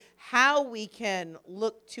how we can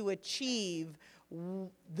look to achieve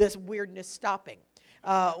this weirdness stopping.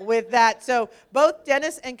 With that, so both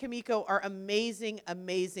Dennis and Kameko are amazing,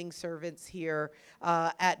 amazing servants here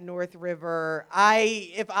at North River.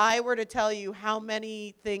 If I were to tell you how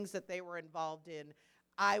many things that they were involved in,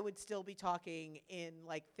 I would still be talking in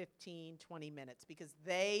like 15, 20 minutes because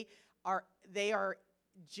they are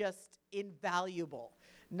just invaluable,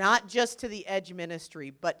 not just to the Edge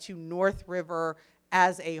ministry, but to North River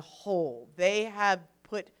as a whole. They have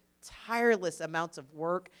put tireless amounts of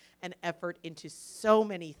work and effort into so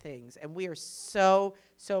many things, and we are so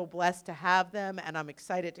blessed to have them, and I'm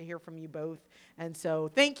excited to hear from you both. And so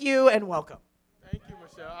thank you and welcome. Thank you,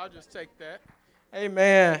 Michelle. I'll just take that.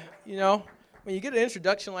 Amen. You know, when you get an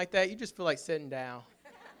introduction like that, you just feel like sitting down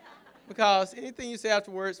because anything you say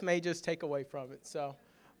afterwards may just take away from it. So,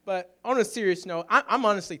 but on a serious note, I'm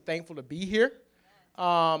honestly thankful to be here.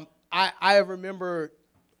 I remember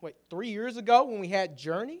 3 years ago when we had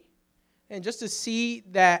Journey, and just to see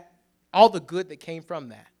that all the good that came from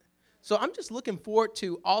that. So I'm just looking forward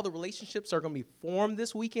to all the relationships that are going to be formed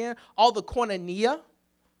this weekend, all the Kiononia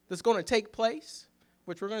that's going to take place,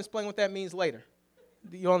 which we're going to explain what that means later.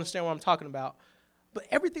 You'll understand what I'm talking about. But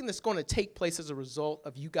everything that's going to take place as a result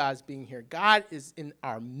of you guys being here. God is in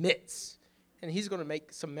our midst, and he's going to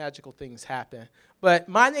make some magical things happen. But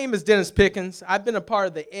my name is Dennis Pickens. I've been a part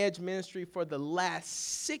of the Edge ministry for the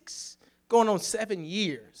last 6, going on 7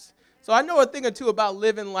 years. So I know a thing or two about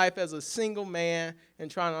living life as a single man and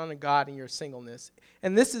trying to honor God in your singleness.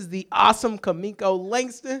 And this is the awesome Kameko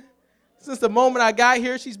Langston. Since the moment I got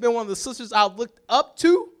here, she's been one of the sisters I've looked up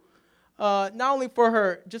to, not only for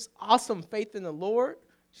her just awesome faith in the Lord,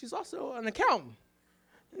 she's also an accountant.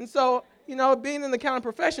 And so, you know, being in the accounting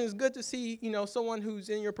profession is good to see, you know, someone who's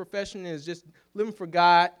in your profession is just living for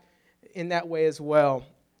God in that way as well.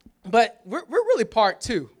 But we're really part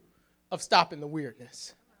 2 of stopping the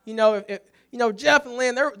weirdness. You know, Jeff and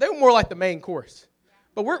Lynn, they're more like the main course.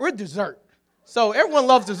 But we're dessert. So everyone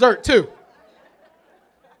loves dessert too.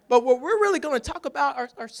 But what we're really going to talk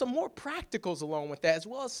about are some more practicals along with that, as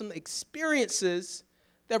well as some experiences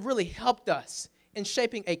that have really helped us in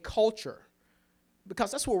shaping a culture.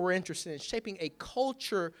 Because that's what we're interested in, shaping a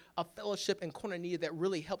culture of fellowship and koinonia that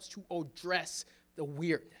really helps to address the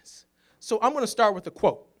weirdness. So I'm going to start with a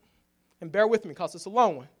quote. And bear with me because it's a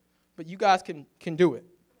long one. But you guys can do it.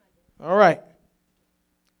 All right.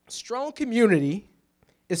 Strong community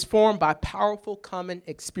is formed by powerful common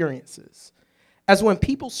experiences, as when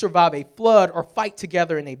people survive a flood or fight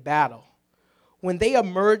together in a battle. When they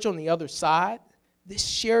emerge on the other side, this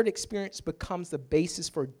shared experience becomes the basis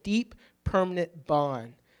for deep, permanent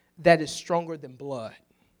bond that is stronger than blood.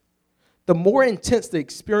 The more intense the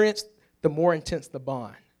experience, the more intense the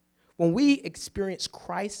bond. When we experience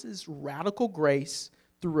Christ's radical grace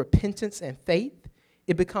through repentance and faith,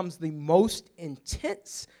 it becomes the most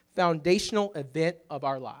intense foundational event of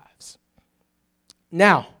our lives.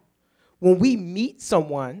 Now, when we meet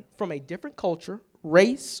someone from a different culture,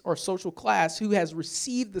 race, or social class who has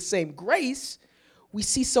received the same grace, we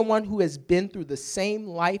see someone who has been through the same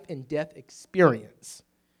life and death experience.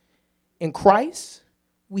 In Christ,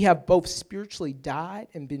 we have both spiritually died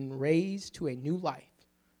and been raised to a new life.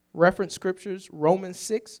 Reference scriptures, Romans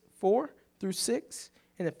 6:4-6,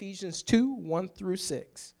 and Ephesians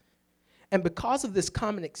 2:1-6. And because of this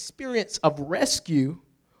common experience of rescue,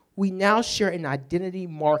 we now share an identity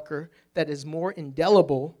marker that is more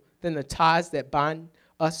indelible than the ties that bind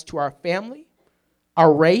us to our family,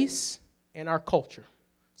 our race, and our culture.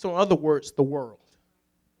 So in other words, the world.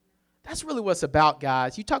 That's really what it's about,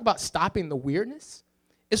 guys. You talk about stopping the weirdness.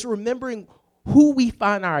 It's remembering who we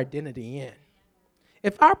find our identity in.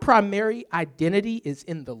 If our primary identity is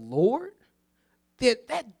in the Lord, then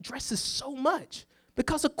that addresses so much.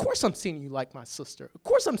 Because of course I'm seeing you like my sister. Of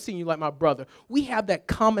course I'm seeing you like my brother. We have that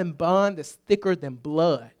common bond that's thicker than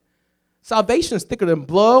blood. Salvation is thicker than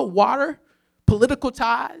blood, water, political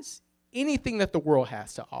ties, anything that the world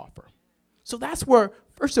has to offer. So that's where,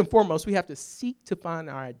 first and foremost, we have to seek to find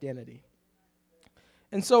our identity.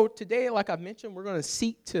 And so today, like I mentioned, we're going to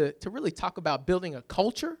seek to really talk about building a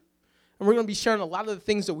culture. And we're going to be sharing a lot of the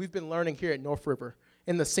things that we've been learning here at North River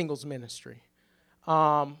in the singles ministry.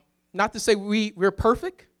 Not to say we're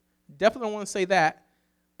perfect. Definitely don't want to say that.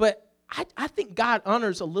 But I think God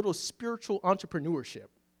honors a little spiritual entrepreneurship.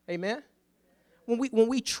 Amen? When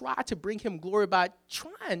we try to bring him glory by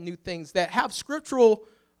trying new things that have scriptural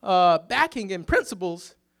backing and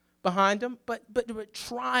principles behind them, but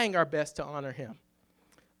trying our best to honor him.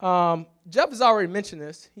 Jeff has already mentioned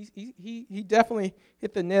this. He definitely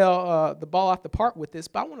hit the ball off the park with this,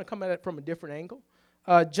 but I want to come at it from a different angle.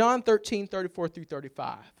 John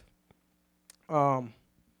 13:34-35. I'll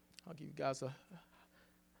give you guys a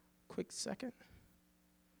quick second.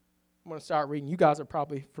 I'm going to start reading. You guys are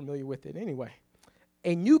probably familiar with it anyway.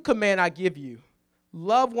 A new command I give you,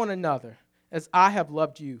 love one another as I have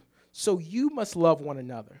loved you. So you must love one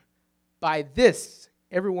another. By this,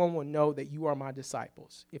 everyone will know that you are my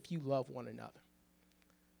disciples, if you love one another.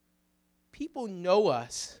 People know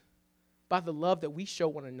us by the love that we show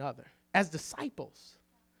one another as disciples.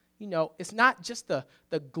 You know, it's not just the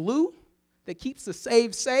glue that keeps the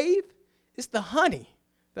saved. It's the honey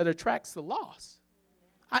that attracts the lost.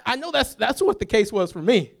 I know that's what the case was for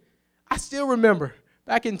me. I still remember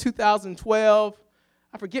back in 2012,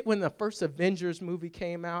 I forget when the first Avengers movie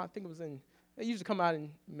came out. I think they usually come out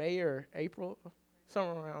in May or April,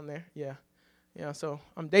 somewhere around there. Yeah. Yeah, so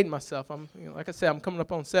I'm dating myself. Like I said, I'm coming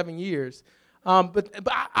up on 7 years. But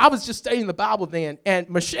I was just studying the Bible then, and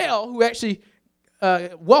Michelle, who actually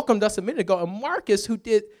welcomed us a minute ago, and Marcus, who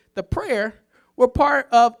did the prayer, were part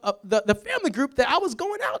of the family group that I was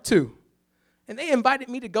going out to. And they invited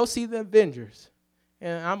me to go see the Avengers.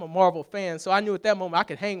 And I'm a Marvel fan, so I knew at that moment I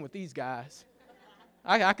could hang with these guys.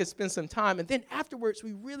 I could spend some time. And then afterwards,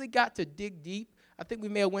 we really got to dig deep. I think we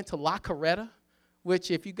may have went to La Coretta,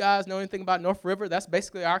 which if you guys know anything about North River, that's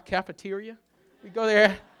basically our cafeteria. We go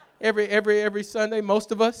there every Sunday,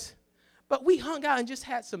 most of us. But we hung out and just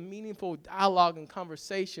had some meaningful dialogue and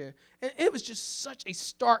conversation. And it was just such a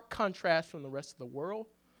stark contrast from the rest of the world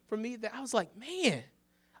for me that I was like, man,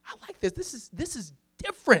 I like this. This is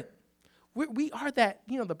different. We are that,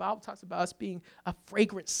 the Bible talks about us being a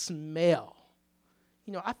fragrant smell.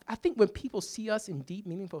 I think when people see us in deep,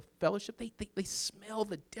 meaningful fellowship, they smell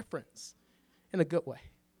the difference in a good way.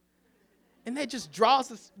 And that just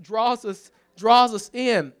draws us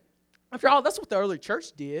in. After all, that's what the early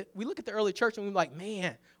church did. We look at the early church and we're like,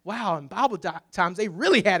 man, wow, in Bible times, they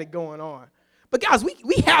really had it going on. But guys,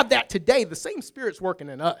 we have that today. The same Spirit's working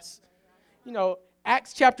in us.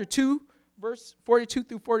 Acts chapter 2, verse 42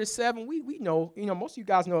 through 47, we know, most of you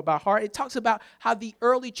guys know about heart. It talks about how the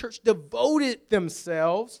early church devoted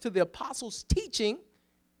themselves to the apostles' teaching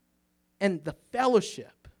and the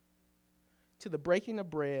fellowship, to the breaking of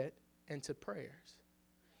bread and to prayers.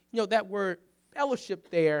 That word fellowship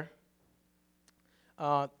there,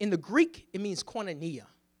 in the Greek, it means koinonia.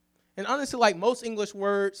 And honestly, like most English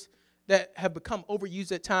words that have become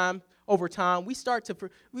overused over time, we start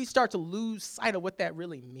to lose sight of what that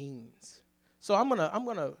really means. So I'm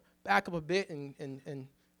gonna back up a bit and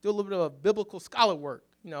do a little bit of biblical scholar work.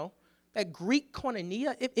 That Greek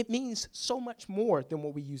koinonia, it means so much more than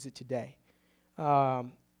what we use it today.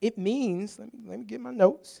 It means, let me get my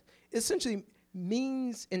notes. It essentially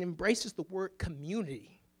means and embraces the word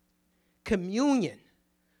community, communion,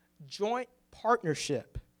 joint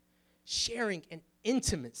partnership, sharing, and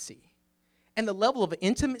intimacy. And the level of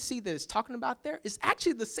intimacy that it's talking about there is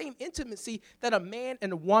actually the same intimacy that a man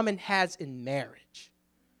and a woman has in marriage.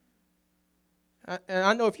 And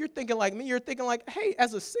I know if you're thinking like me, you're thinking like, hey,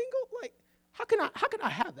 as a single, like, how can I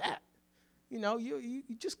have that? You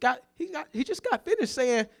just got he just got finished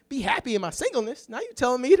saying, be happy in my singleness. Now you're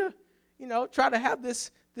telling me to, try to have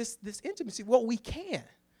this intimacy. Well, we can,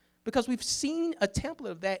 because we've seen a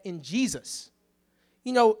template of that in Jesus.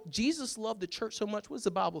 Jesus loved the church so much. What does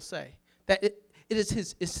the Bible say? That it is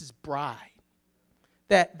his bride.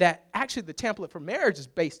 That actually the template for marriage is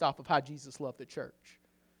based off of how Jesus loved the church.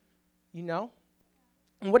 And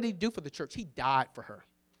what did he do for the church? He died for her.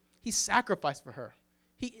 He sacrificed for her.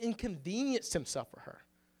 He inconvenienced himself for her.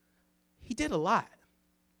 He did a lot.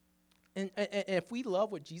 And if we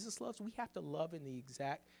love what Jesus loves, we have to love in the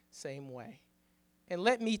exact same way. And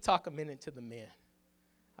let me talk a minute to the men.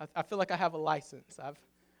 I feel like I have a license. I've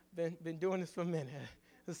been doing this for a minute.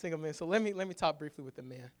 A single man. So let me talk briefly with the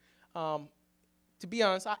men. To be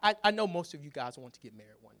honest, I know most of you guys want to get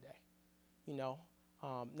married one day.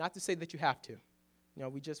 Not to say that you have to.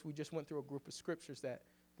 We just went through a group of scriptures that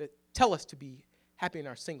tell us to be happy in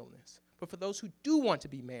our singleness. But for those who do want to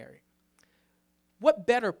be married, what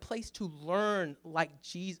better place to learn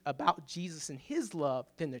about Jesus and his love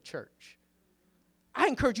than the church? I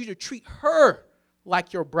encourage you to treat her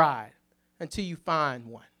like your bride until you find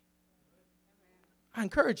one. I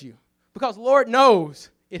encourage you, because Lord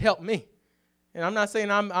knows it helped me. And I'm not saying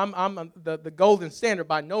I'm the golden standard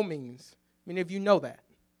by no means. Many of you know that.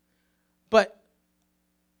 But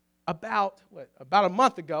about a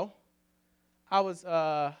month ago, I was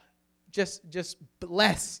just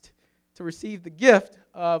blessed to receive the gift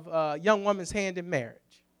of a young woman's hand in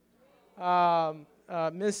marriage.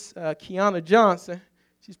 Miss Kionama Johnson,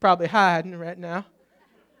 she's probably hiding right now.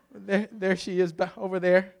 There she is over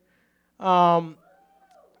there.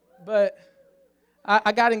 But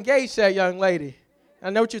I got engaged to that young lady. I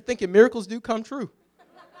know what you're thinking. Miracles do come true.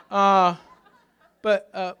 But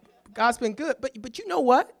God's been good. But you know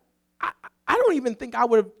what? I don't even think I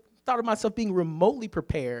would have thought of myself being remotely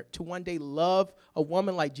prepared to one day love a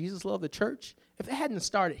woman like Jesus loved the church if it hadn't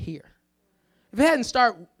started here. If it hadn't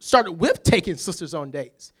started with taking sisters on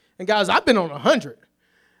dates. And guys, I've been on 100.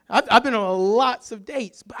 I've been on lots of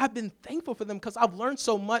dates, but I've been thankful for them because I've learned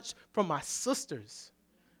so much from my sisters.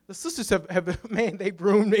 The sisters have man, they've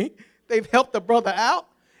groomed me. They've helped the brother out.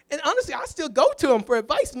 And honestly, I still go to them for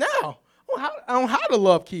advice now on how to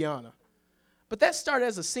love Kiana. But that started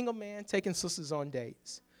as a single man taking sisters on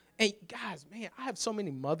dates. And guys, man, I have so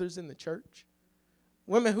many mothers in the church.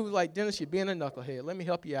 Women who like, Dennis, you're being a knucklehead. Let me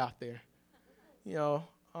help you out there. You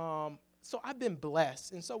know, so I've been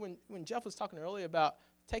blessed. And so when Jeff was talking earlier about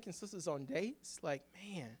taking sisters on dates, like,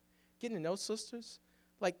 man, getting to know sisters,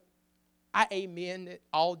 like, I amen it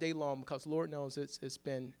all day long because Lord knows it's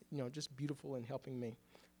been, just beautiful and helping me.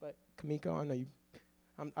 But Kameko, I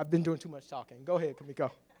know I've been doing too much talking. Go ahead, Kameko.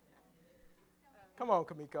 Come on,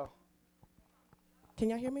 Kameko. Can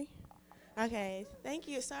y'all hear me? Okay, thank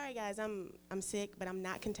you. Sorry, guys, I'm sick, but I'm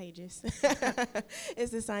not contagious.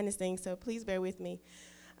 It's the sinus thing, so please bear with me.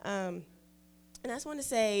 And I just want to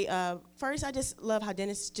say, first, I just love how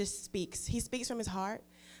Dennis just speaks. He speaks from his heart,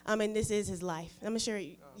 and this is his life. I'm sure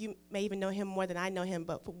you may even know him more than I know him,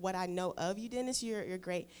 but for what I know of you, Dennis, you're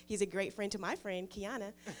great. He's a great friend to my friend,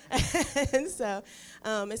 Kiana. And so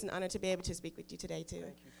it's an honor to be able to speak with you today, too.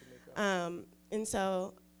 Thank you, Kameko. And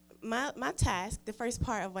so my task, the first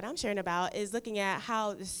part of what I'm sharing about, is looking at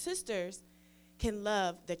how the sisters can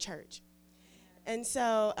love the church. And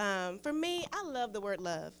so for me, I love the word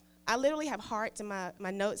love. I literally have hearts in my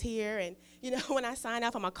notes here. And, when I sign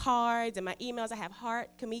off on my cards and my emails, I have heart,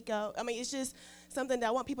 Kameko. I mean, it's just something that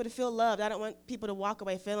I want people to feel loved. I don't want people to walk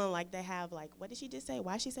away feeling like they have, like, what did she just say?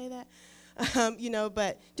 Why did she say that?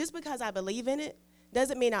 But just because I believe in it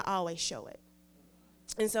doesn't mean I always show it.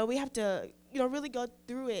 And so we have to, really go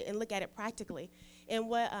through it and look at it practically. And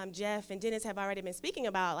what Jeff and Dennis have already been speaking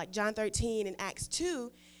about, like John 13 and Acts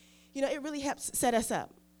 2, it really helps set us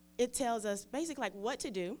up. It tells us basically like what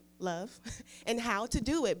to do, love, and how to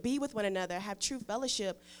do it. Be with one another, have true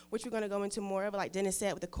fellowship, which we're going to go into more of, like Dennis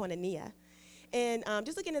said, with the Kiononia. And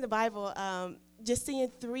just looking in the Bible, just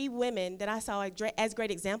seeing 3 women that I saw as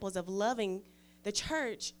great examples of loving the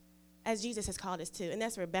church as Jesus has called us to. And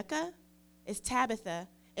that's Rebecca, it's Tabitha,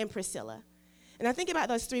 and Priscilla. And I think about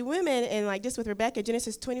those 3 women, and like just with Rebecca,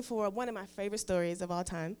 Genesis 24, one of my favorite stories of all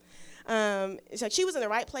time. It's like she was in the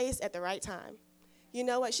right place at the right time. You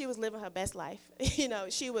know what? She was living her best life.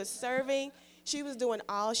 She was serving. She was doing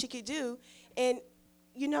all she could do. And,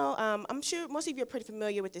 I'm sure most of you are pretty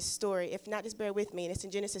familiar with this story. If not, just bear with me. And it's in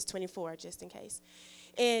Genesis 24, just in case.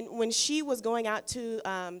 And when she was going out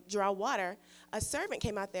to draw water, a servant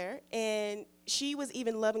came out there, and she was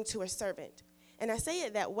even loving to her servant. And I say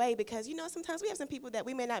it that way because, sometimes we have some people that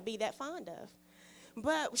we may not be that fond of.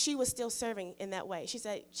 But she was still serving in that way. She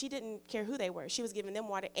said she didn't care who they were. She was giving them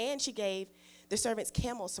water, and she gave the servant's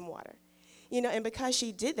camels some water. And because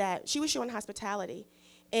she did that, she was showing hospitality.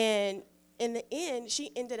 And in the end, she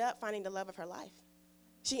ended up finding the love of her life.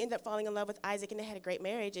 She ended up falling in love with Isaac, and they had a great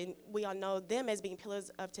marriage, and we all know them as being pillars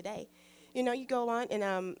of today. You go on,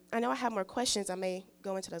 and I know I have more questions. I may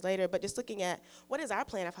go into those later, but just looking at what is our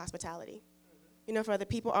plan of hospitality? For other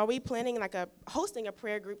people, are we planning hosting a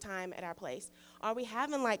prayer group time at our place? Are we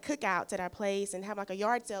having like cookouts at our place and have like a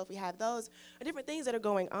yard sale if we have those? Or different things that are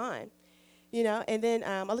going on, And then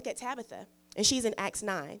I look at Tabitha, and she's in Acts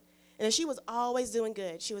 9. And she was always doing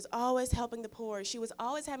good. She was always helping the poor. She was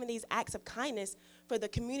always having these acts of kindness for the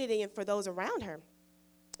community and for those around her.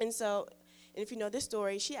 And so, and if you know this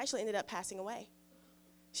story, she actually ended up passing away.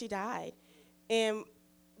 She died. And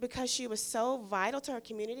because she was so vital to her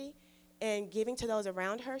community and giving to those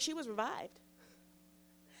around her, she was revived.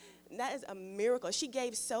 And that is a miracle. She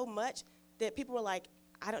gave so much that people were like,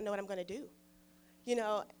 I don't know what I'm going to do.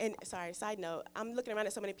 And sorry, side note, I'm looking around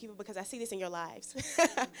at so many people because I see this in your lives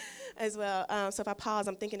as well. So if I pause,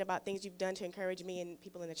 I'm thinking about things you've done to encourage me and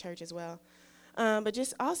people in the church as well. But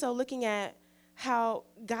just also looking at how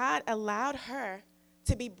God allowed her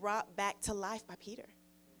to be brought back to life by Peter.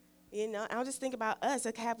 I'll just think about us.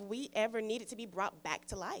 Like, have we ever needed to be brought back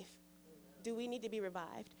to life? Do we need to be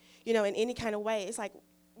revived? In any kind of way. It's like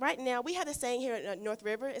right now, we have the saying here at North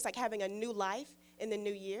River, it's like having a new life in the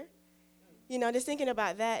new year. Just thinking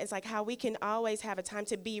about that, it's like how we can always have a time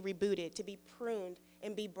to be rebooted, to be pruned,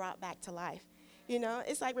 and be brought back to life.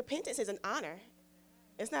 It's like repentance is an honor.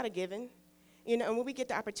 It's not a given. And when we get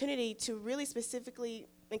the opportunity to really specifically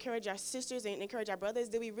encourage our sisters and encourage our brothers?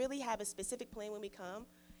 Do we really have a specific plan when we come?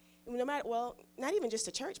 No matter, well, not even just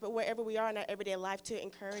to church, but wherever we are in our everyday life, to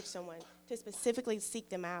encourage someone, to specifically seek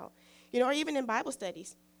them out, or even in Bible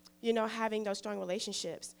studies, having those strong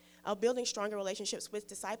relationships, building stronger relationships with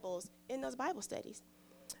disciples in those Bible studies.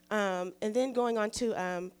 And then going on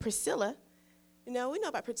to Priscilla, we know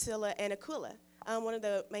about Priscilla and Aquila, one of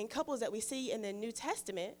the main couples that we see in the New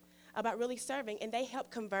Testament about really serving, and they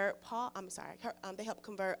helped convert they helped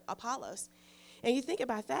convert Apollos. And you think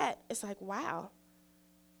about that, it's like, wow.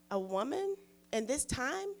 A woman in this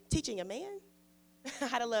time teaching a man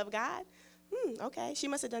how to love God? Okay, she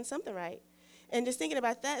must have done something right. And just thinking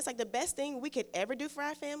about that, it's like the best thing we could ever do for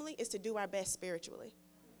our family is to do our best spiritually.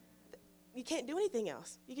 You can't do anything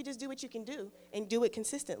else. You can just do what you can do and do it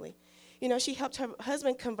consistently. She helped her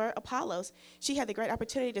husband convert Apollos. She had the great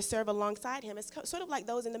opportunity to serve alongside him. It's sort of like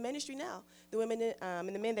those in the ministry now. The women and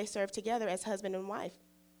the men, they serve together as husband and wife.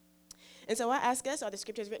 And so I ask us, are the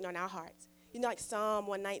scriptures written on our hearts? Like Psalm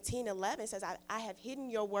 119:11 says, I have hidden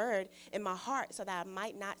your word in my heart so that I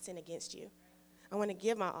might not sin against you. I want to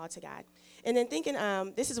give my all to God. And then thinking,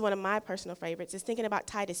 this is one of my personal favorites, is thinking about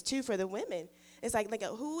Titus 2 for the women. It's like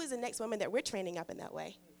who is the next woman that we're training up in that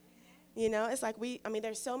way? It's like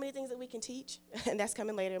there's so many things that we can teach, and that's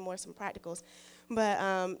coming later, more some practicals. But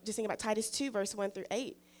just thinking about Titus 2, verse 1 through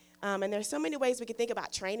 8. And there's so many ways we can think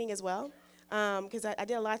about training as well. Because I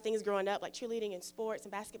did a lot of things growing up, like cheerleading and sports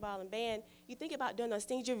and basketball and band. You think about doing those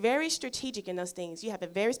things, you're very strategic in those things. You have a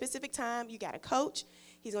very specific time. You got a coach.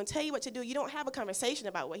 He's going to tell you what to do. You don't have a conversation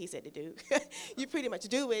about what he said to do. You pretty much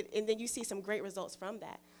do it, and then you see some great results from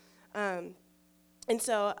that. And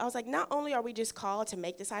so I was like, not only are we just called to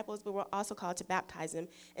make disciples, but we're also called to baptize them.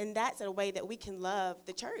 And that's a way that we can love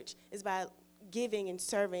the church, is by giving and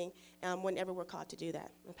serving whenever we're called to do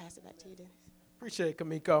that. I'll pass it back to you, Dennis. Appreciate it,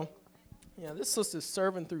 Kameko. Yeah, this sister's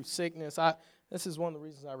serving through sickness. This is one of the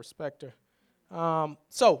reasons I respect her.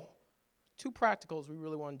 So, two practicals we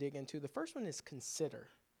really want to dig into. The first one is consider.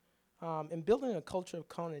 In building a culture of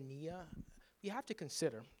Kiononia, you have to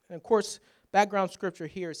consider. And, of course, background scripture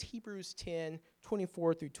here is Hebrews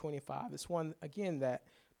 10:24 through 25. It's one, again, that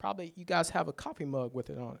probably you guys have a coffee mug with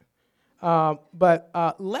it on it. But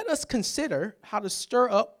let us consider how to stir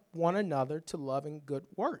up one another to love and good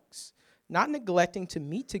works, not neglecting to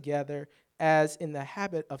meet together as in the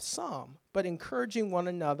habit of some, but encouraging one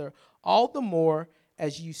another all the more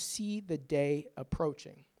as you see the day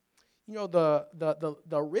approaching. The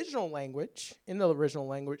original language, in the original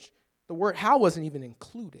language, the word how wasn't even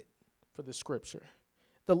included for the scripture.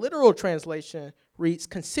 The literal translation reads,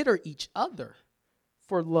 consider each other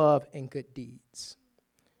for love and good deeds.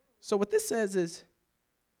 So what this says is,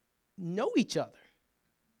 know each other,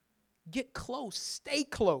 get close, stay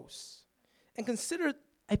close, and consider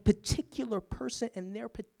a particular person and their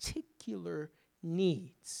particular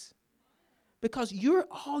needs. Because you're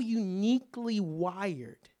all uniquely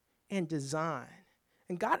wired and designed.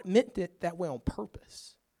 And God meant it that way on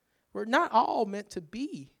purpose. We're not all meant to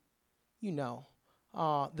be,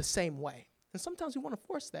 the same way. And sometimes we want to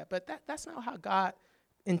force that, but that's not how God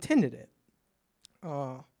intended it.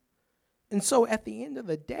 And so at the end of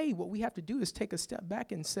the day, what we have to do is take a step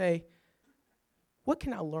back and say, what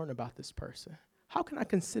can I learn about this person? How can I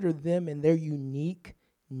consider them and their unique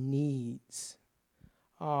needs?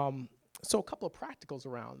 So a couple of practicals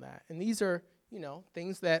around that. And these are,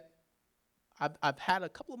 things that I've had a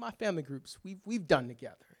couple of my family groups we've done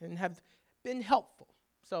together and have been helpful.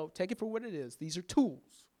 So take it for what it is. These are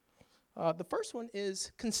tools. The first one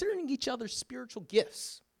is considering each other's spiritual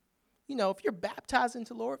gifts. If you're baptized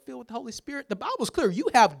into the Lord, filled with the Holy Spirit, the Bible's clear. You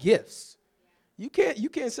have gifts. You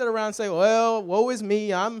can't sit around and say, well, woe is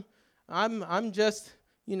me. I'm just,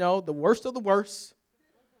 the worst of the worst.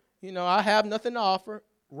 I have nothing to offer.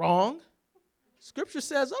 Wrong. Scripture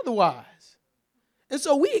says otherwise. And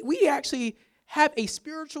so we actually have a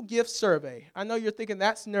spiritual gift survey. I know you're thinking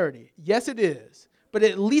that's nerdy. Yes, it is. But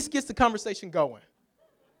it at least gets the conversation going.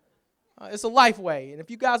 It's a life way. And if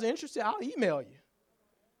you guys are interested, I'll email you.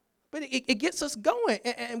 But it gets us going.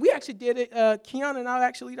 And we actually did it. Kiana and I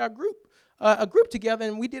actually lead our group, a group together.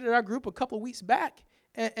 And we did it our group a couple of weeks back.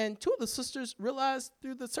 And two of the sisters realized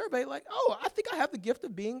through the survey, like, oh, I think I have the gift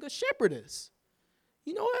of being a shepherdess.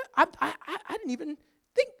 You know what? I didn't even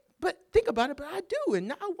think about it, but I do. And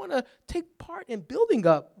now I want to take part in building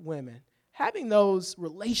up women, having those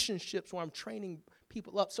relationships where I'm training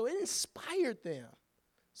people up. So it inspired them.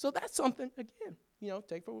 So that's something, again,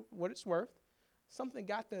 take for what it's worth. Something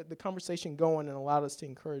got the conversation going and allowed us to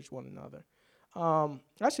encourage one another.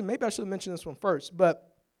 Actually, maybe I should have mentioned this one first,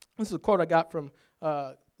 but this is a quote I got from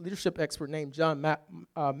a leadership expert named John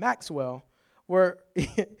Maxwell, where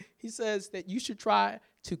he says that you should try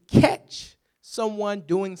to catch someone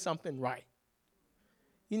doing something right.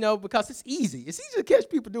 You know, because it's easy. It's easy to catch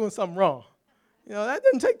people doing something wrong. You know, that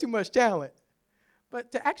doesn't take too much talent.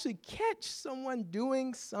 But to actually catch someone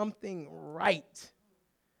doing something right,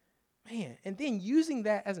 man, and then using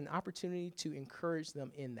that as an opportunity to encourage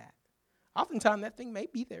them in that. Oftentimes, that thing may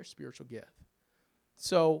be their spiritual gift.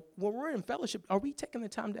 So when we're in fellowship, are we taking the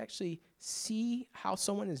time to actually see how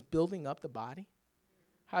someone is building up the body?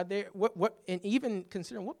 How they and even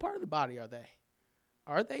considering what part of the body are they?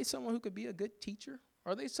 Are they someone who could be a good teacher?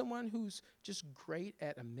 Are they someone who's just great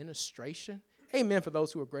at administration? Amen for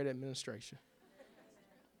those who are great at administration.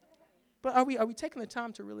 But are we taking the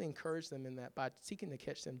time to really encourage them in that by seeking to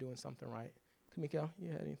catch them doing something right? Kameko,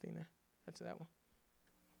 you had anything there? That's that one.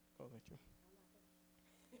 Go with you.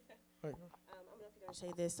 I don't know if you're going to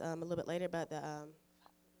say this a little bit later, but the.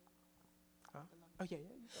 Oh, yeah.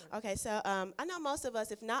 Okay, so I know most of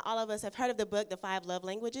us, if not all of us, have heard of the book, The 5 Love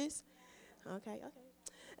Languages. Okay.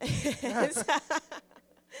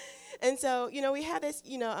 And so, you know, we have this,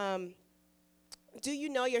 you know, do you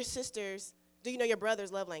know your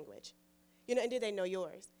brother's love language? You know, and do they know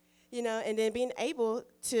yours? You know, and then being able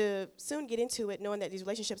to soon get into it, knowing that these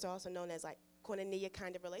relationships are also known as like Kiononia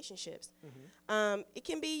kind of relationships. Mm-hmm. It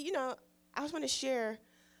can be, you know, I just want to share,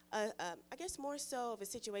 I guess more so of a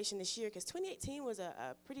situation this year, because 2018 was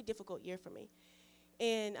a pretty difficult year for me.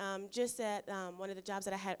 And just at one of the jobs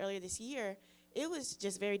that I had earlier this year, it was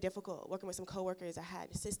just very difficult working with some coworkers. I had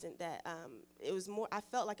an assistant that I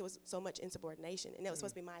felt like it was so much insubordination, and that was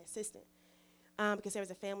supposed to be my assistant because there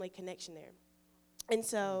was a family connection there. And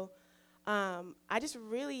so I just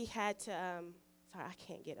really had to, sorry, I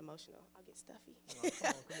can't get emotional. I'll get stuffy.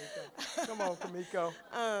 Come on, Kameko.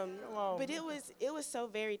 Come on. But it was so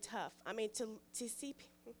very tough. I mean, to see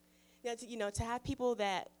people, to have people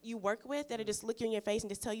that you work with that are just look you in your face and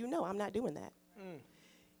just tell you, no, I'm not doing that.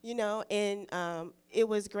 You know, and it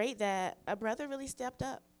was great that a brother really stepped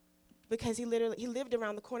up because he lived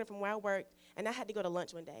around the corner from where I worked, and I had to go to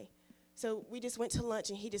lunch one day. So we just went to lunch,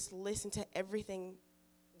 and he just listened to everything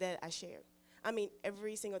that I shared. I mean,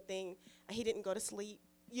 every single thing. He didn't go to sleep.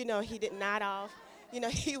 You know, he didn't nod off. You know,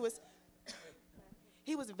 he was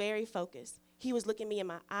very focused. He was looking me in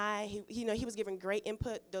my eye. He was giving great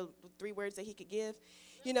input, the 3 words that he could give.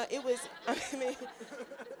 You know, it was, I mean,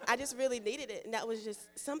 I just really needed it. And that was just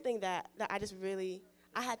something that I just really,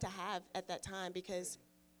 I had to have at that time because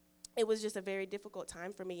it was just a very difficult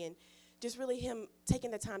time for me. And just really him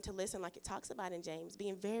taking the time to listen like it talks about in James,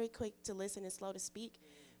 being very quick to listen and slow to speak.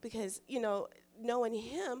 Because, you know, knowing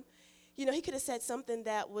him, you know, he could have said something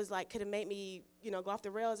that was like, could have made me, you know, go off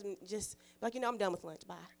the rails and just, like, you know, I'm done with lunch,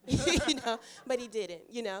 bye. You know, but he didn't,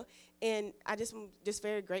 you know. And I just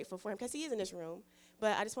very grateful for him because he is in this room.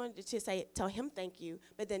 But I just wanted to tell him thank you,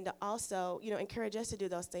 but then to also, you know, encourage us to do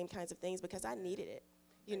those same kinds of things because I needed it,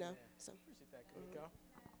 you know. So. Appreciate that,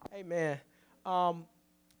 Kameko. Amen.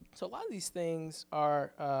 So a lot of these things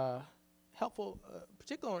are helpful,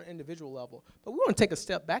 particularly on an individual level. But we want to take a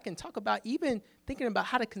step back and talk about even thinking about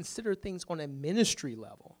how to consider things on a ministry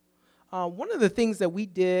level. One of the things that we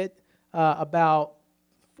did about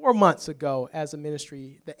 4 months ago as a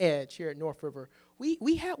ministry, The Edge here at North River,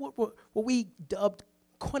 we had what we dubbed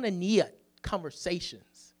Kiononia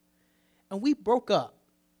conversations. And we broke up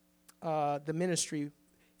the ministry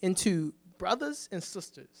into brothers and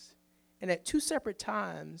sisters. And at 2 separate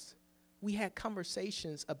times, we had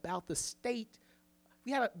conversations about the state.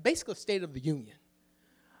 We had basically a state of the union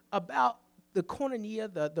about the Kiononia,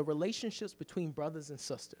 the relationships between brothers and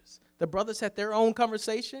sisters. The brothers had their own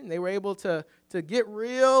conversation. They were able to get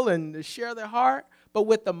real and to share their heart, but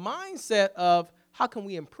with the mindset of how can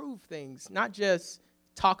we improve things, not just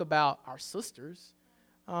talk about our sisters,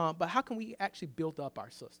 but how can we actually build up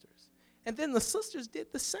our sisters? And then the sisters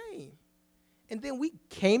did the same. And then we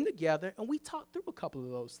came together and we talked through a couple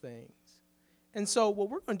of those things. And so what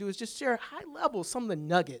we're going to do is just share high level some of the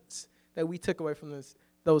nuggets that we took away from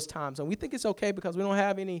those times. And we think it's okay because we don't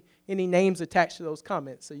have any names attached to those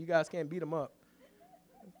comments, so you guys can't beat them up.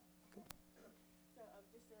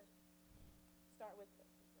 So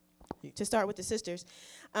to start with the sisters,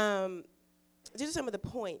 these are some of the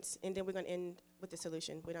points, and then we're going to end with the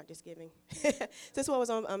solution. We're not just giving. This is what was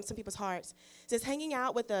on some people's hearts. It says hanging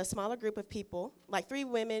out with a smaller group of people, like 3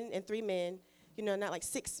 women and 3 men, you know, not like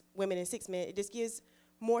 6 women and 6 men. It just gives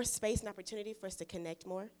more space and opportunity for us to connect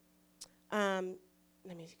more. Let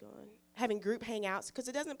me go on. Having group hangouts, because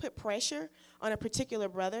it doesn't put pressure on a particular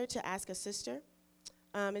brother to ask a sister.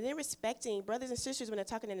 And then respecting brothers and sisters when they're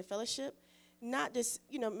talking in the fellowship, not just,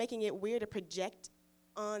 you know, making it weird to project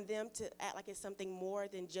on them to act like it's something more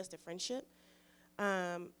than just a friendship.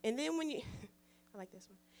 And then when you, I like this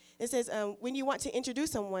one. It says, when you want to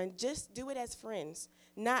introduce someone, just do it as friends.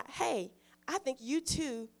 Not, hey, I think you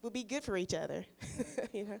two will be good for each other.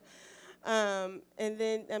 you know. And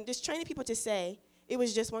then just training people to say, it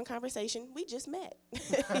was just one conversation. We just met.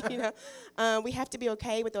 you know, we have to be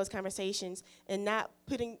okay with those conversations and not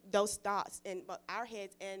putting those thoughts in our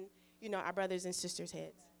heads and our brothers and sisters'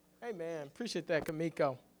 heads. Amen. Appreciate that,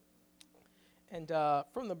 Kameko. And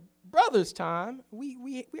from the brothers' time,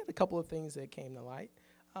 we had a couple of things that came to light.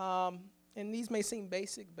 And these may seem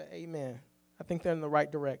basic, but amen. I think they're in the right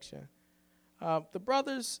direction. The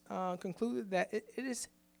brothers concluded that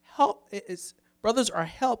brothers are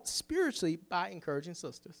helped spiritually by encouraging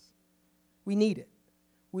sisters. We need it.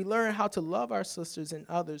 We learn how to love our sisters and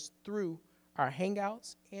others through our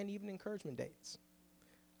hangouts and even encouragement dates.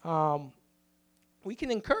 We can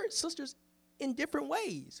encourage sisters in different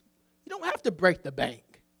ways. You don't have to break the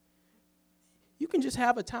bank. You can just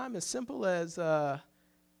have a time as simple as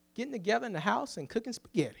getting together in the house and cooking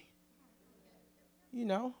spaghetti. You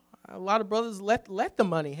know, a lot of brothers let the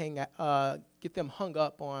money get them hung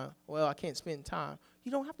up on, well, I can't spend time.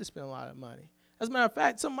 You don't have to spend a lot of money. As a matter of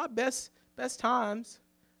fact, some of my best times,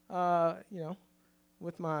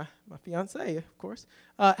 with my fiance, of course,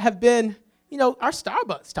 have been, our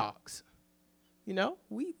Starbucks talks.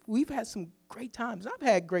 We've had some great times. I've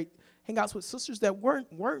had great hangouts with sisters that weren't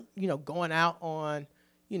going out on,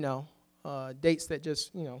 dates that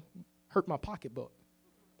just, hurt my pocketbook.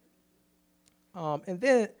 And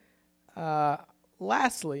then,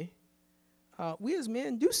 lastly, we as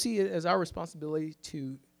men do see it as our responsibility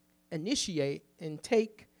to initiate and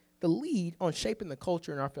take the lead on shaping the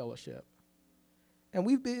culture in our fellowship. And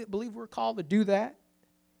we believe we're called to do that,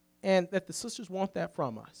 and that the sisters want that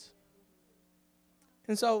from us.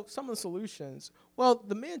 And so some of the solutions, well,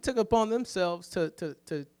 the men took upon themselves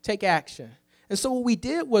to take action. And so what we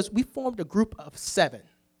did was we formed a group of 7.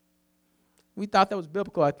 We thought that was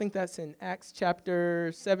biblical. I think that's in Acts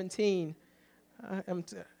chapter 17. You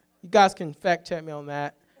guys can fact check me on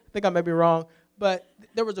that. I think I may be wrong. But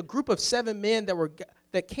there was a group of 7 men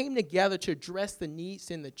that came together to address the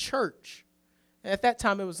needs in the church. And at that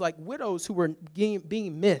time, it was like widows who were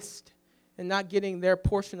being missed and not getting their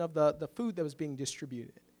portion of the food that was being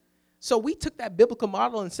distributed. So we took that biblical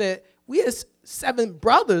model and said, we as 7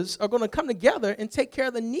 brothers are going to come together and take care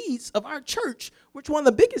of the needs of our church, which one of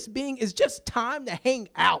the biggest being is just time to hang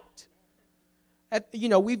out.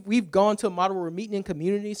 We've gone to a model where we're meeting in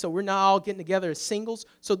community, so we're not all getting together as singles.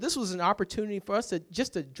 So this was an opportunity for us to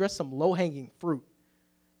just address some low-hanging fruit.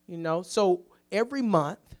 So every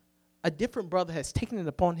month, a different brother has taken it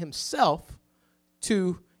upon himself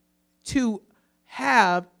to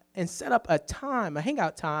have and set up a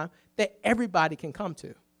hangout time that everybody can come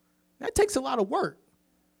to. That takes a lot of work.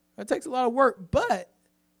 But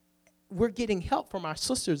we're getting help from our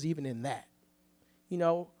sisters even in that.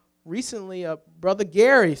 Recently, Brother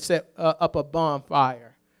Gary set up a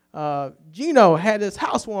bonfire. Gino had his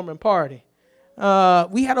housewarming party.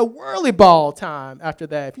 We had a whirly ball time after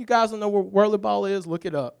that. If you guys don't know what whirly ball is, look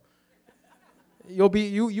it up. You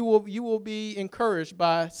will be encouraged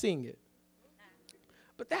by seeing it.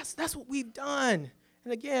 But that's what we've done.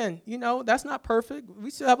 And again, that's not perfect. We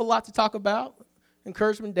still have a lot to talk about.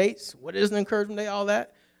 Encouragement dates, what is an encouragement date, all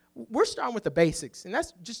that. We're starting with the basics, and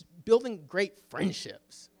that's just building great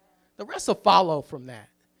friendships. The rest will follow from that.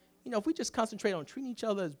 If we just concentrate on treating each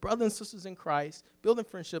other as brothers and sisters in Christ, building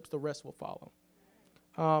friendships, the rest will follow.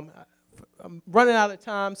 I'm running out of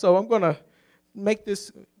time, so I'm going to make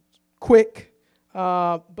this quick.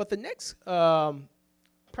 But the next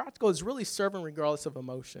practical is really serving regardless of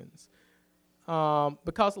emotions.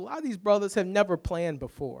 Because a lot of these brothers have never planned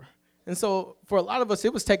before. And so for a lot of us,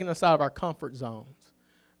 it was taking us out of our comfort zones.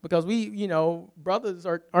 Because brothers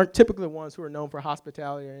aren't typically the ones who are known for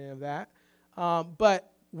hospitality or any of that.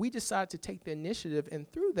 But we decided to take the initiative, and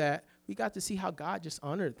through that, we got to see how God just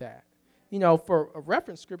honored that. For a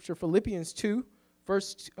reference scripture, Philippians 2,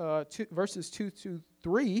 verses 2 to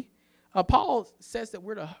 3, Paul says that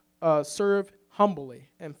we're to serve humbly.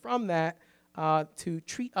 And from that, to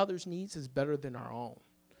treat others' needs as better than our own.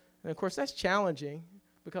 And, of course, that's challenging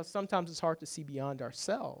because sometimes it's hard to see beyond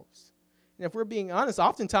ourselves. And if we're being honest,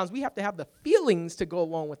 oftentimes we have to have the feelings to go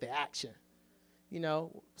along with the action.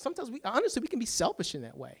 Sometimes we can be selfish in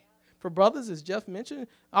that way. For brothers, as Jeff mentioned,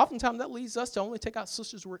 oftentimes that leads us to only take out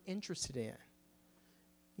sisters we're interested in,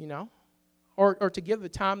 or to give the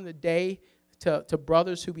time of the day to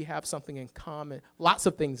brothers who we have something in common, lots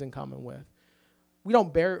of things in common with. We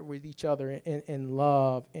don't bear it with each other in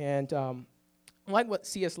love. And like what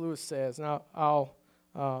C.S. Lewis says, and I'll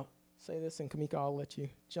say this, and Kameko, I'll let you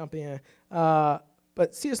jump in.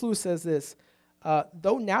 But C.S. Lewis says this,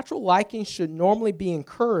 though natural liking should normally be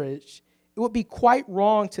encouraged, it would be quite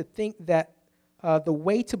wrong to think that the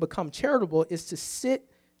way to become charitable is to sit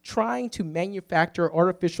trying to manufacture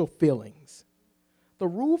artificial feelings. The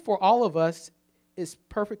rule for all of us is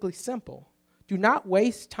perfectly simple. Do not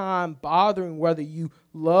waste time bothering whether you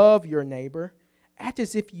love your neighbor. Act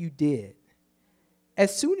as if you did.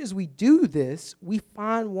 As soon as we do this, we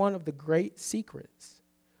find one of the great secrets.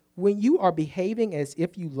 When you are behaving as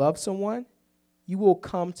if you love someone, you will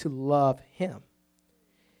come to love him.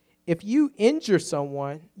 If you injure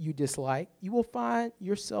someone you dislike, you will find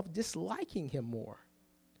yourself disliking him more.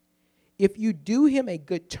 If you do him a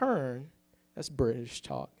good turn, that's British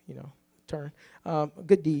talk, turn,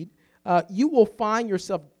 good deed, you will find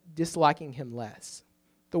yourself disliking him less.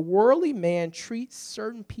 The worldly man treats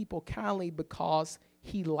certain people kindly because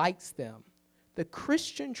he likes them. The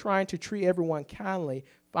Christian trying to treat everyone kindly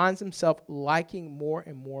finds himself liking more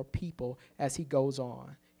and more people as he goes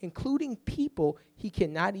on, including people he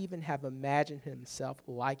cannot even have imagined himself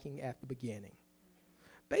liking at the beginning.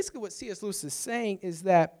 Basically, what C.S. Lewis is saying is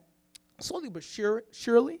that slowly but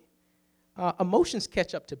surely, emotions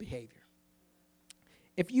catch up to behavior.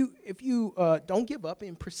 If you don't give up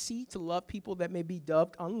and proceed to love people that may be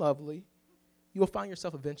dubbed unlovely, you will find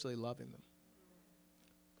yourself eventually loving them.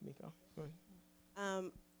 Kameko, go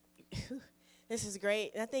ahead. This is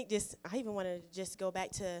great. And I think I even want to just go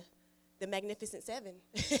back to the Magnificent Seven,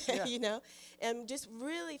 and just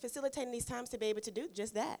really facilitating these times to be able to do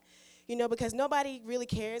just that, because nobody really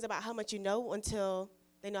cares about how much you know until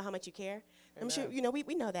they know how much you care. Amen. I'm sure,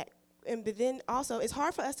 we know that. But then also, it's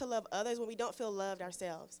hard for us to love others when we don't feel loved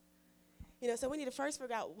ourselves. So we need to first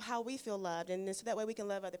figure out how we feel loved, and then so that way we can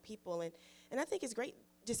love other people. And I think it's great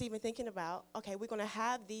just even thinking about, okay, we're going to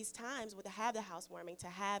have these times to have the housewarming, to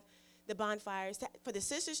have the bonfires, for the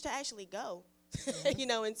sisters to actually go,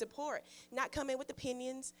 and support, not come in with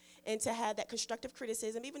opinions, and to have that constructive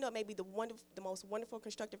criticism, even though it may be the most wonderful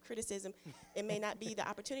constructive criticism, it may not be the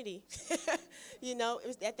opportunity. It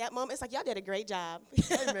was at that moment, it's like, y'all did a great job.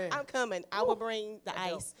 I'm coming. I will bring the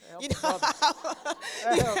ice.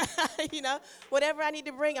 Whatever I need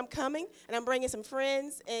to bring, I'm coming, and I'm bringing some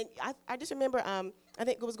friends. And I just remember, I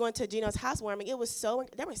think it was going to Gino's housewarming. There were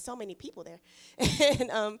so many people there, and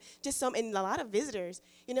and a lot of visitors.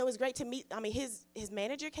 It was great to meet. I mean, his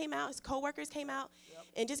manager came out, his coworkers came out,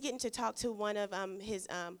 and just getting to talk to one of his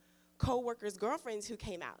co-workers' girlfriends who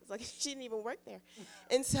came out. It's like she didn't even work there.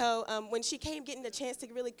 And so when she came, getting the chance to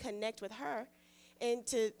really connect with her and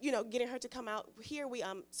to, getting her to come out. Here we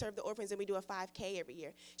serve the orphans and we do a 5K every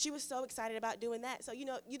year. She was so excited about doing that. So, you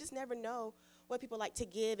just never know what people like to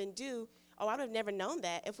give and do. Oh, I would have never known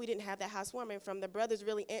that if we didn't have that housewarming from the brothers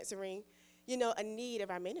really answering, a need of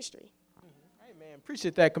our ministry. Amen.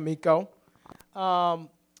 Appreciate that, Kameko. I'm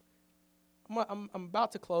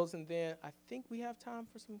about to close, and then I think we have time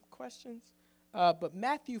for some questions. But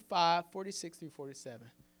Matthew 5:46 through 47.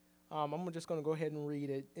 I'm just going to go ahead and read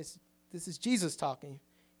it. This is Jesus talking.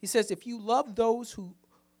 He says, if you love those who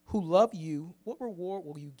love you, what reward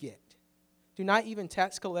will you get? Do not even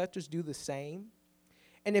tax collectors do the same?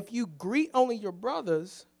 And if you greet only your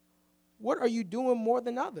brothers, what are you doing more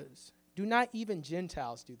than others? Do not even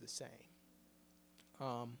Gentiles do the same?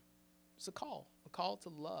 It's a call to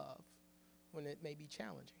love when it may be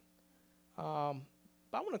challenging. But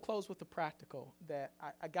I want to close with a practical that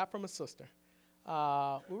I got from a sister.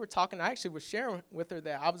 We were talking, I actually was sharing with her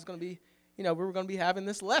that I was going to be, we were going to be having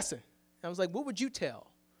this lesson. And I was like, what would you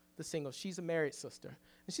tell the singles? She's a married sister.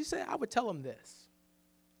 And she said, I would tell them this,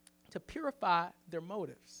 to purify their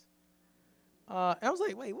motives. And I was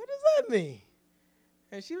like, wait, what does that mean?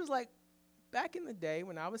 And she was like, back in the day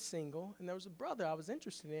when I was single and there was a brother I was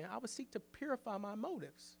interested in, I would seek to purify my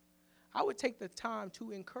motives. I would take the time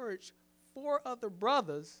to encourage 4 other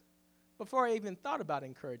brothers before I even thought about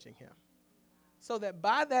encouraging him. So that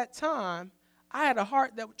by that time, I had a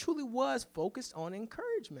heart that truly was focused on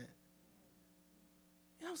encouragement.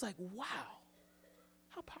 And I was like, wow,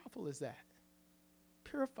 how powerful is that?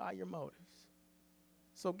 Purify your motives.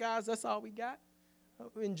 So guys, that's all we got.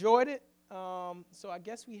 We enjoyed it. So I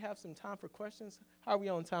guess we have some time for questions. How are we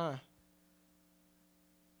on time?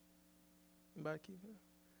 Anybody keep it?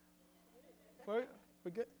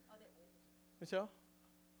 We're good? Michelle?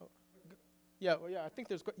 Oh, yeah, I think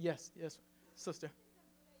there's, yes, sister.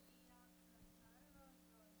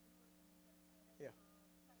 Yeah.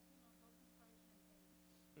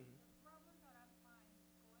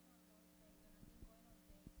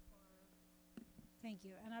 Thank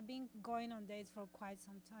you. And I've been going on dates for quite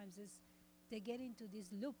some time. They get into this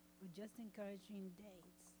loop with just encouraging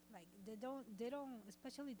dates. Like they don't,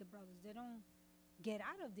 especially the brothers, they don't get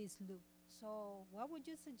out of this loop. So, what would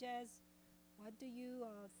you suggest? What do you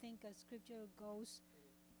think a scripture goes?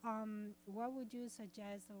 What would you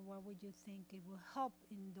suggest, or what would you think it will help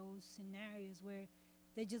in those scenarios where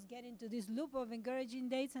they just get into this loop of encouraging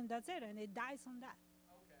dates and that's it, and it dies on that?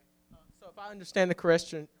 So if I understand the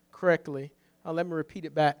question correctly, let me repeat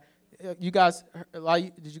it back. You guys,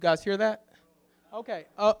 did you guys hear that? Okay.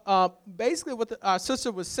 Basically, what our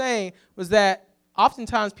sister was saying was that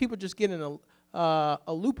oftentimes people just get in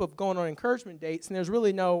a loop of going on encouragement dates, and there's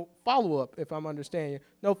really no follow-up, if I'm understanding you.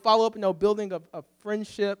 No follow-up, no building of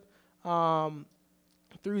friendship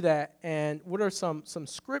through that. And what are some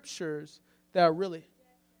scriptures that are really,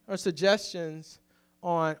 or suggestions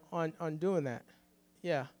on doing that?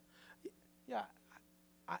 Yeah. Yeah.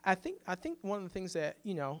 I think one of the things that,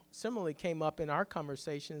 similarly came up in our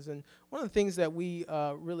conversations, and one of the things that we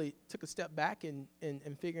really took a step back in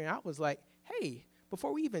figuring out was like, hey,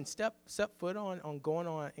 before we even step foot on going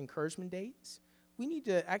on encouragement dates, we need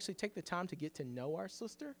to actually take the time to get to know our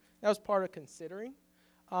sister. That was part of considering.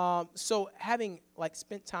 So having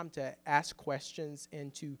spent time to ask questions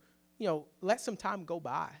and to, let some time go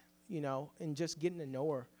by, and just getting to know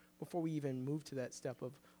her before we even move to that step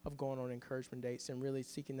of going on encouragement dates and really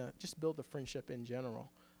seeking to just build a friendship in general.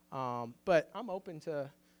 But I'm open to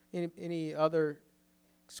any other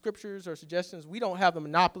scriptures or suggestions. We don't have the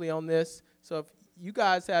monopoly on this, so if you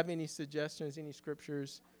guys have any suggestions, any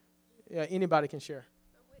scriptures, anybody can share.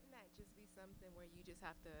 So wouldn't that just be something where you just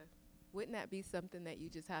have to, wouldn't that be something that you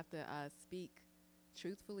just have to speak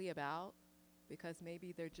truthfully about? Because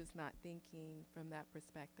maybe they're just not thinking from that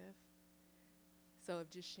perspective. So of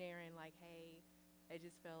just sharing hey, I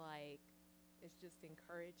just feel like it's just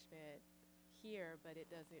encouragement here, but it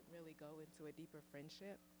doesn't really go into a deeper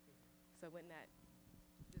friendship. So wouldn't that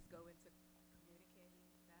just go into communicating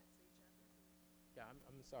that to each other? Yeah,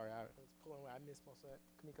 I'm sorry. I was pulling away. I missed most of that.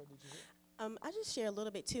 Kameko, did you hear? I just share a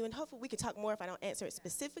little bit too, and hopefully we can talk more if I don't answer it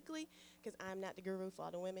specifically, because I'm not the guru for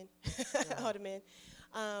all the women, all the men.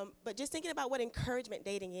 But just thinking about what encouragement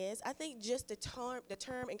dating is, I think just the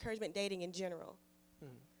term encouragement dating in general,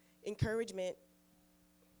 encouragement,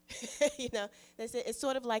 that's it. It's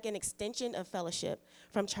sort of like an extension of fellowship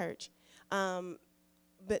from church.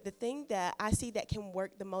 But the thing that I see that can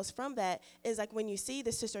work the most from that is when you see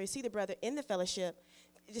the sister or you see the brother in the fellowship,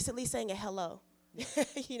 just at least saying a hello.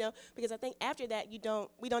 Because I think after that we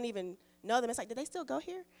don't even know them. It's did they still go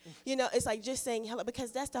here? It's just saying hello,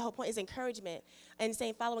 because that's the whole point, is encouragement, and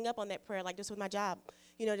following up on that prayer, just with my job,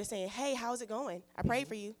 just saying, hey, how's it going? I prayed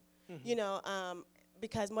for you,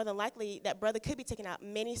 because more than likely that brother could be taking out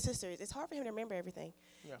many sisters. It's hard for him to remember everything,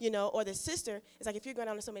 or the sister, it's if you're going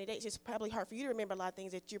on so many dates, it's probably hard for you to remember a lot of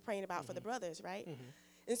things that you're praying about for the brothers, right?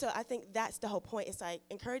 And so I think that's the whole point. It's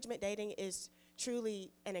encouragement dating is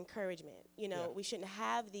truly an encouragement. We shouldn't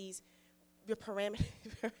have these parameters.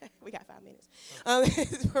 We got 5 minutes.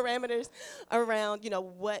 Parameters around,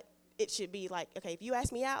 what it should be like. Okay, if you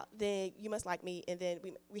ask me out, then you must like me, and then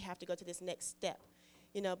we have to go to this next step.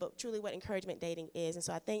 But truly what encouragement dating is. And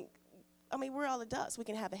so I think, we're all adults. We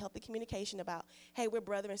can have a healthy communication about, hey, we're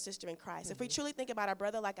brother and sister in Christ. If we truly think about our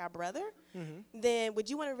brother like our brother, then would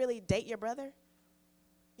you want to really date your brother?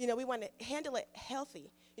 We want to handle it healthy,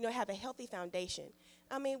 have a healthy foundation.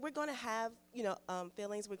 We're going to have,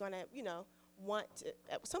 feelings. We're going to, want to,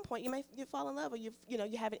 at some point you fall in love, or you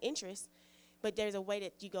have an interest, but there's a way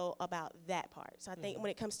that you go about that part. So I think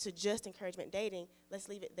when it comes to just encouragement dating, let's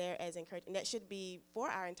leave it there as encouragement. That should be for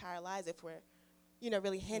our entire lives if we're,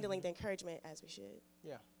 really handling the encouragement as we should.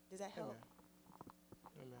 Yeah. Does that help?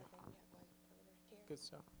 Amen. Good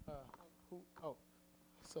stuff.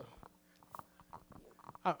 So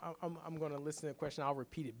I'm going to listen to the question. I'll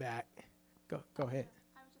repeat it back. Go ahead.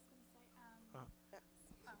 I was just going to say,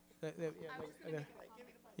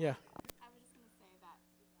 Yeah. I was just going to say that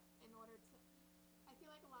in order to, I feel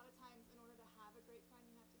like a lot of times in order to have a great friend,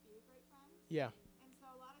 you have to be a great friend. Yeah. And so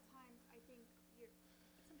a lot of times I think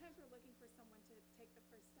sometimes we're looking for someone to take the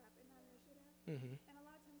first step in that initiative. And a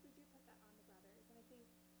lot of times we do put that on the brothers. And I think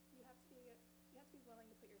you have to be willing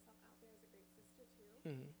to put yourself out there as a great sister too.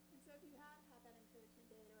 And so if you had that encouragement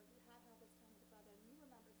date, or if you had this time with a brother, and you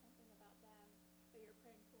remember something about them that you're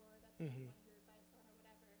praying for, that you wanted your advice on, or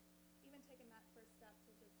whatever, even taking that first step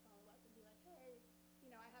to just follow up and be like, hey,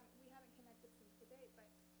 we haven't connected since the date, but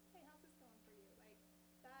hey, how's this going for you?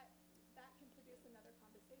 That can produce another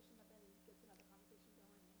conversation that then gets another conversation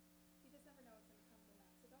going, and you just never know what's going to come from that.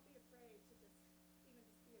 So don't be afraid to just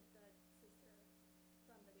be a good sister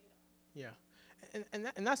from the date on. Yeah.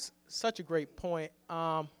 And that's such a great point.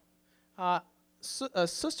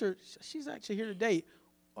 Sister, she's actually here today,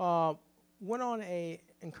 went on a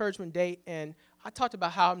encouragement date, and I talked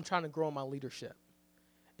about how I'm trying to grow my leadership.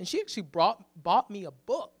 And she actually bought me a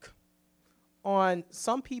book on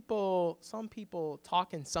some people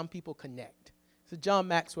talk and some people connect. It's a John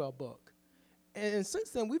Maxwell book. And since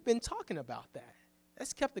then, we've been talking about that.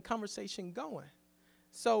 That's kept the conversation going.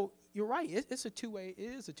 So you're right. It is a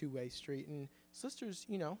two-way street. And sisters,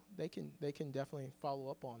 they can definitely follow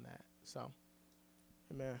up on that. So,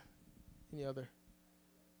 amen. Any other?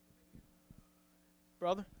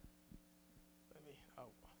 Brother?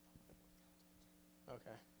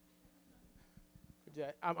 Okay.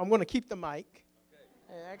 I'm going to keep the mic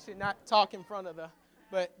and actually not talk in front of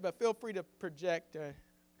but feel free to project. Just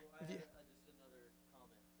another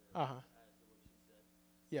comment Uh-huh. add to what she said.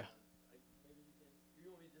 Yeah. Maybe you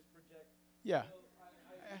want me to just project? Yeah.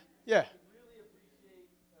 I Yeah. really appreciate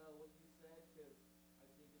what you said because I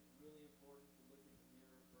think it's really important to look in the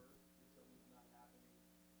mirror first if something's not happening.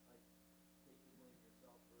 Like, take the blame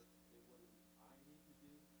yourself first and say, what do I need to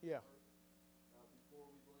do Yeah. first before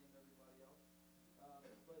we blame everybody else?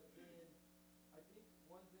 But then I think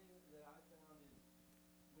one thing that I found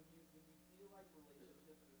is when you feel like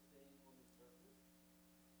relationships are staying on the surface,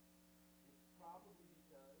 it's probably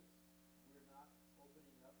because we're not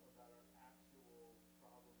opening up about our actual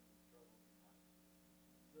problems and struggles in life.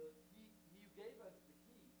 So he gave us the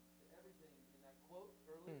key to everything in that quote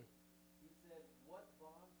earlier. He said, what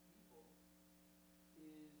bonds people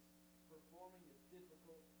is performing a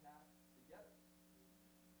difficult task together.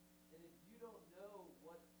 And if you don't know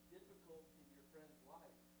what's difficult in your friend's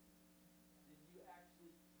life, then you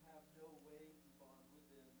actually have no way to bond with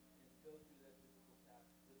them and go through that difficult task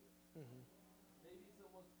with them. Mm-hmm. Maybe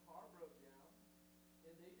someone's car broke down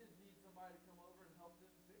and they just need somebody to come over and help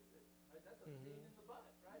them fix it. Right? That's a pain in the butt,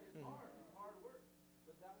 right? It's hard. It's hard work.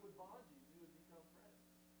 But that would bond you. You would become friends,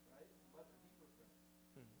 right? Much deeper friends.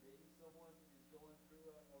 Maybe someone is going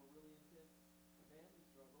through a really intense family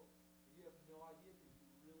struggle and you have no idea because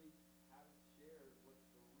you really haven't shared what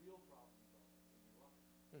the real problems are in your life.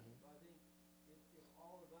 So I think if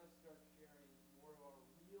all of us start sharing more of our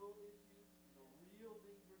real issues, real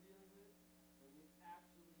things we're dealing with, and we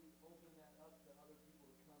actually open that up to other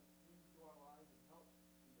people to come into our lives and help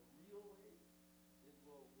in the real ways, then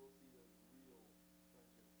we'll see the real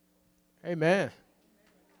friendships develop. Amen.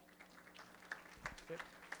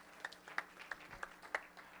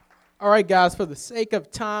 All right, guys, for the sake of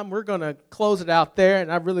time, we're going to close it out there.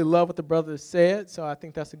 And I really love what the brothers said, so I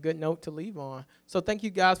think that's a good note to leave on. So thank you,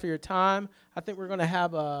 guys, for your time. I think we're going to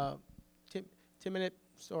have a 10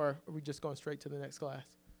 minutes, or are we just going straight to the next class?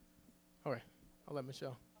 All right. I'll let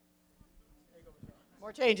Michelle.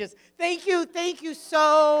 More changes. Thank you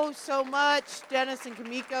so much, Dennis and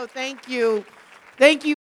Kameko. Thank you. Thank you.